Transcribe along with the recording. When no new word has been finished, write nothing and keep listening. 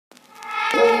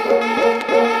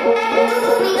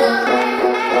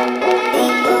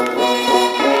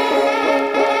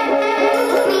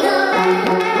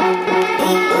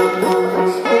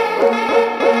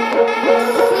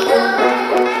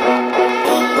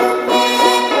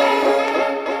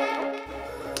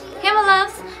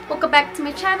welcome back to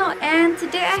my channel, and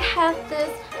today I have this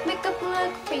makeup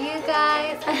look for you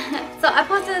guys. So I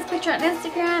posted this picture on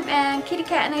Instagram, and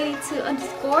kittycat92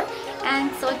 underscore and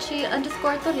Xoxo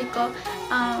underscore Torico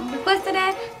requested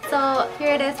it, so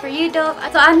here it is for you, Dove.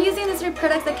 So I'm using these 3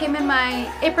 products that came in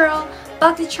my April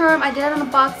Boxycharm. I did it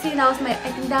on unboxing. I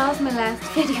think that was my last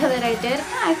video that I did.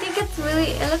 I think it looks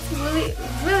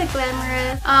really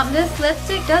glamorous. This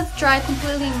lipstick does dry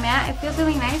completely matte. It feels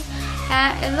really nice.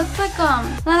 And it looks like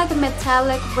not like a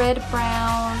metallic red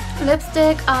brown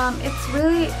lipstick. It's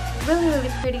really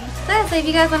pretty. So if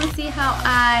you guys want to see how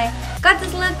I got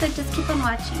this look, then just keep on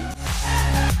watching.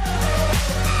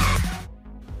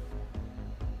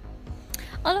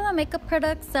 All of the makeup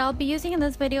products that I'll be using in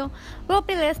this video will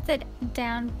be listed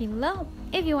down below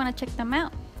if you want to check them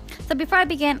out. So before I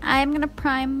begin, I'm going to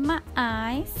prime my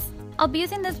eyes. I'll be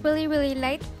using this really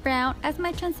light brown as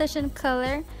my transition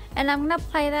color, and I'm going to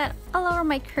apply that all over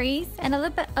my crease and a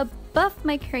little bit above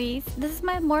my crease. This is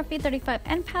my Morphe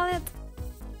 35N palette.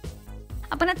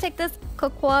 I'm going to take this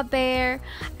Cocoa Bear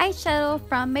eyeshadow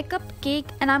from Makeup Geek,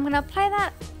 and I'm going to apply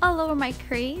that all over my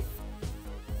crease.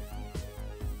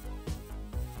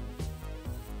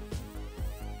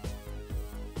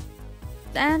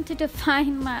 And to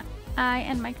define my eye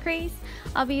and my crease,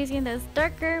 I'll be using this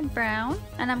darker brown,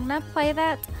 and I'm going to apply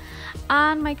that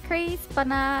on my crease, but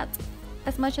not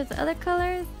as much as the other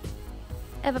colors,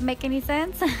 if it make any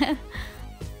sense.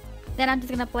 Then I'm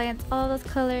just going to blend all those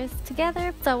colors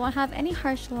together so I won't have any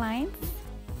harsh lines.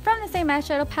 From the same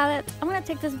eyeshadow palette, I'm going to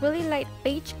take this really light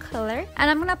beige color, and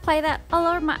I'm going to apply that all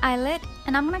over my eyelid,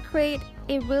 and I'm going to create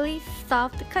a really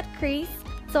soft cut crease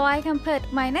so I can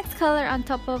put my next color on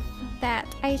top of that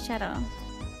eyeshadow.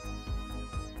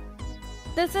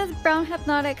 This is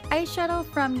BrownHypnotic eyeshadow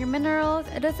from Yourmineral.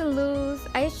 It is a loose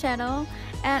eyeshadow,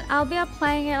 and I'll be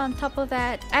applying it on top of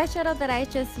that eyeshadow that I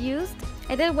just used.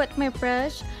 I did wet my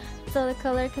brush so the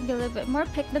color can be a little bit more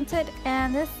pigmented,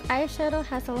 and this eyeshadow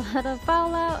has a lot of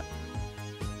fallout.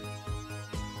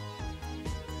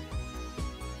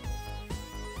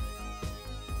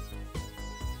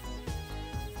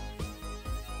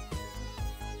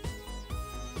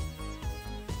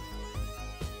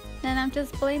 Then I'm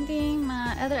just blending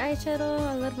my other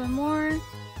eyeshadow a little bit more.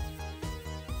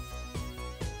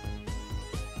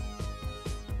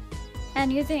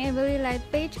 And using a really light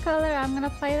beige color, I'm going to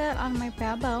apply that on my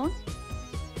brow bone.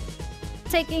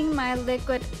 Taking my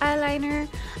liquid eyeliner,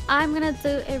 I'm going to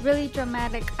do a really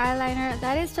dramatic eyeliner.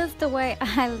 That is just the way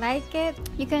I like it.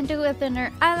 You can do a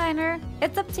thinner eyeliner.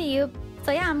 It's up to you.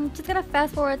 So yeah, I'm just going to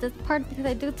fast forward this part because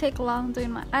I do take long doing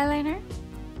my eyeliner.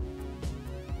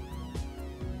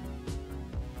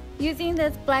 Using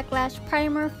this black lash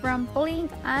primer from Blinq,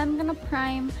 I'm gonna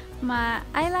prime my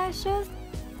eyelashes.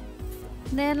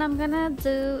 Then I'm gonna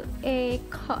do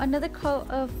another coat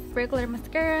of regular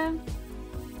mascara.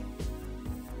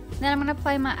 Then I'm gonna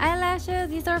apply my eyelashes.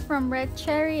 These are from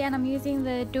Redcherry, and I'm using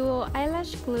the dual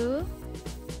eyelash glue.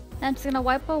 And I'm just gonna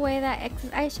wipe away that excess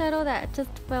eyeshadow that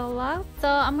just fell off. So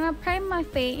I'm gonna prime my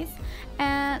face,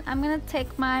 and I'm gonna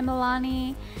take my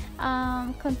Maybelline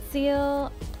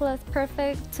Conceal Plus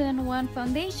Perfect 2-in-1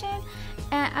 foundation,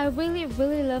 and I really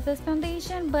love this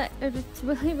foundation, but it's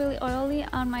really oily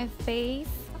on my face.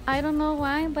 I don't know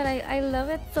why, but I love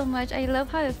it so much. I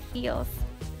love how it feels.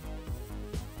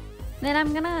 Then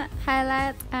I'm gonna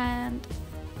highlight and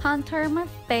contour my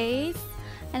face,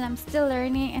 and I'm still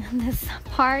learning in this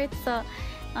part, so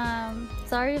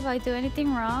sorry if I do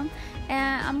anything wrong.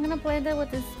 And I'm gonna blend it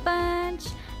with a sponge.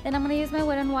 Then I'm going to use my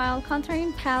Wet n Wild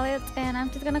contouring palette, and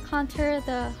I'm just going to contour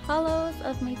the hollows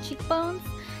of my cheekbones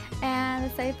and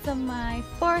the sides of my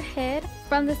forehead.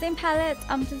 From the same palette,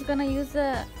 I'm just going to use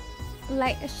a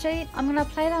light shade. I'm going to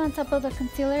apply that on top of the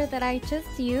concealer that I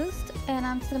just used, and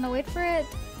I'm just going to wait for it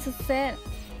to set.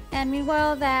 And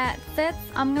meanwhile that sets,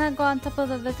 I'm going to go on top of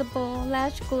the visible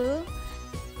lash glue,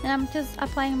 and I'm just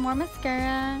applying more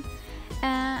mascara,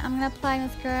 and I'm going to apply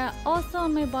mascara also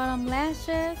on my bottom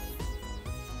lashes.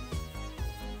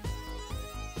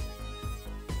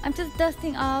 I'm just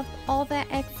dusting off all that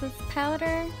excess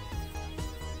powder.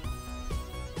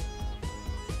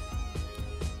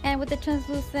 And with the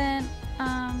translucent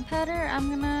powder, I'm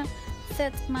gonna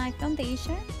set my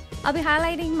foundation. I'll be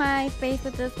highlighting my face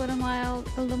with this Wet n Wild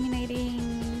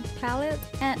illuminating palette,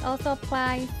 and also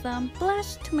apply some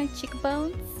blush to my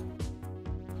cheekbones.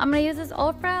 I'm gonna use this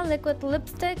Ultra liquid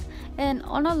lipstick in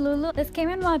Honolulu. This came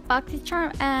in my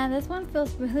Boxycharm, and this one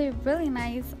feels really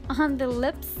nice on the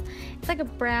lips. It's like a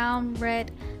brown red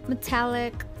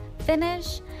metallic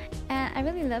finish, and I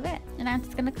really love it. And I'm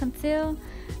just gonna conceal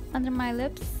under my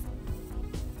lips,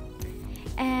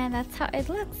 and that's how it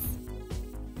looks.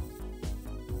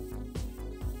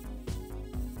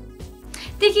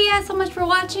 Thank you guys so much for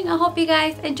watching. I hope you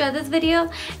guys enjoyed this video,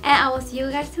 and I will see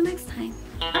you guys till next time.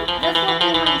 That's what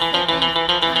we want to say.